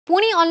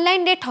पुणी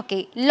ऑनलाइन रे ठके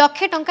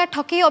लक्षे टंका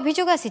ठके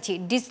अभियोग आसी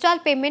डिजिटल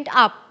पेमेंट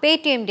आप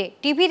पेटीएम रे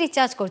टीवी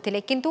रिचार्ज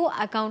करथिले किंतु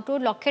अकाउंट रु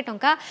लक्षे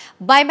टंका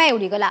बाय बाय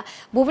उड़ीगला।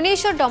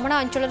 भुवनेश्वर डमणा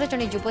अंचल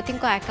जड़े युवती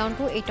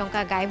अकाउंट रु ए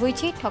टंका गायब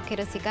होईछि।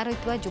 ठकेर शिकार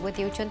होइतवा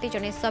युवती होचंती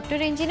जड़े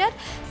सॉफ्टवेयर इंजीनियर।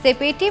 से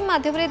पेटीएम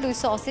माध्यम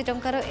 280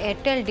 टंकार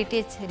एयरटेल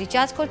डीटीएच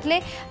रिचार्ज करथिले।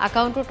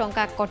 अकाउंट रु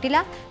टंका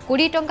कटिला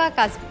 20 टंका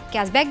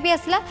कैशबैक भी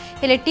आसला।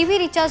 हेले टीवी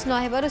रिचार्ज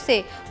न हेबारु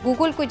से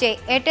गूगल को जाय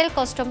Airtel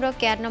customer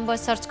care number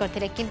search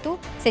करथिले किंतु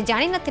से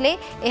जानि नथिले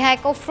यह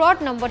एक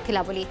फ्रॉड नंबर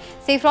थिला बोली।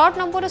 से फ्रॉड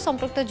नंबर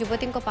संपृक्त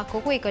युवती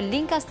पाखक एक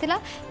लिंक आसला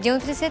जो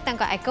से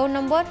अकाउंट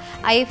नंबर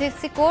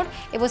आईएफएससी कोड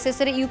और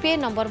शेष यूपीआई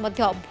नंबर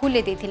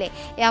भूल देते।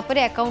 यापर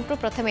अकाउंट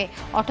प्रथमे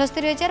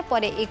 78,000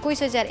 पर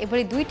 21,000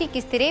 एभली दुईटी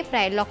किस्ती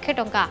प्राय लक्षे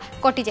टंका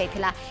कटि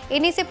जाइथिला।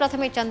 एने से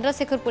प्रथमे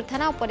चंद्रशेखरपुर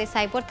थाना और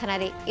साइबर थाना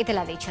रे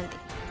इतला दैछंती।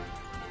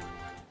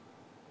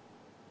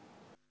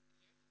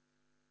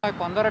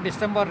 15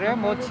 डिसेम्बर रे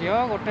मो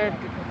झियो गोटे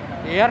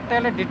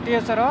एयरटेल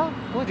डीटीएच रो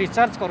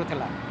रिचार्ज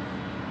करूला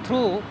थ्रू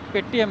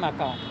पेटीएम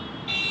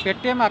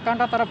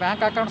अकाउंट तार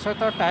बैंक अकाउंट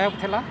सहित टाइप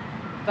थिला।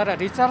 तार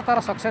रिचार्ज तार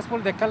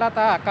सक्सेसफुल देखला।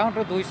 ता अकाउंट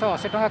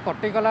 280 टंका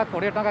कटिगला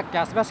 20 टंका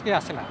कैशबैक के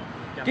आसला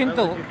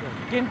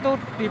किंतु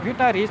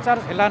टीवीटा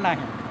रिचार्ज हैला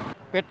नाही।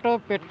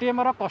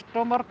 पेटीएम रो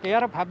कस्टमर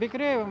केयर भाविक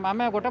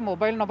आम गोटे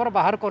मोबाइल नंबर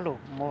बाहर कलु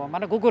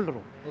माने गूगल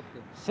रू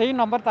से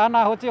नंबर ता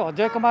ना होची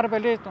अजय कुमार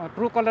बेली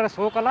ट्रू कलर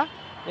शो कला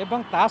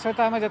एवं ता सहित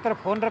आम जो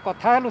फोन रे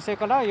कथा हेलु से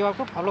कला you have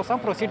to follow some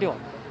procedure.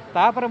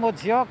 तापर मो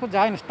झील को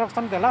जहाँ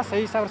इंस्ट्रक्शन देला से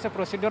हिसाब से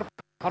प्रोसीड्योर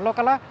फॉलो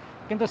कला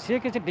किंतु सी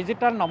किसी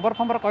डिजिटल नंबर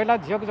फंबर कहला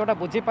झील को जोटा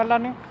बुझी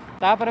पारानी।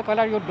 तापर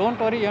कहला you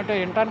don't worry you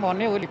enter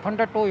money will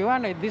refunded to you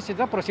and this is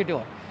the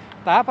procedure.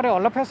 तापर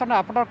all of a sudden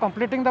after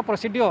completing the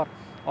procedure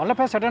all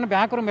of a sudden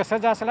bank रू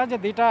मेसेज आसला जे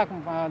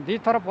दी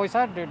थर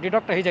पैसा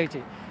डिडक्ट हो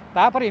जाइए।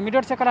 तापर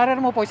इमिडिएट से कहला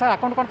मो पैसा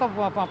अकाउंट कौन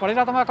तो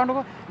पड़ेगा तुम अकाउंट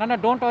को ना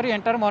don't worry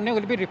enter money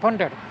will be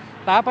refunded.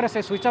 तापर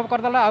से स्विच ऑफ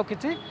करदेला आ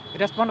किसी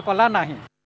रेस्पॉन्ड कला नहीं।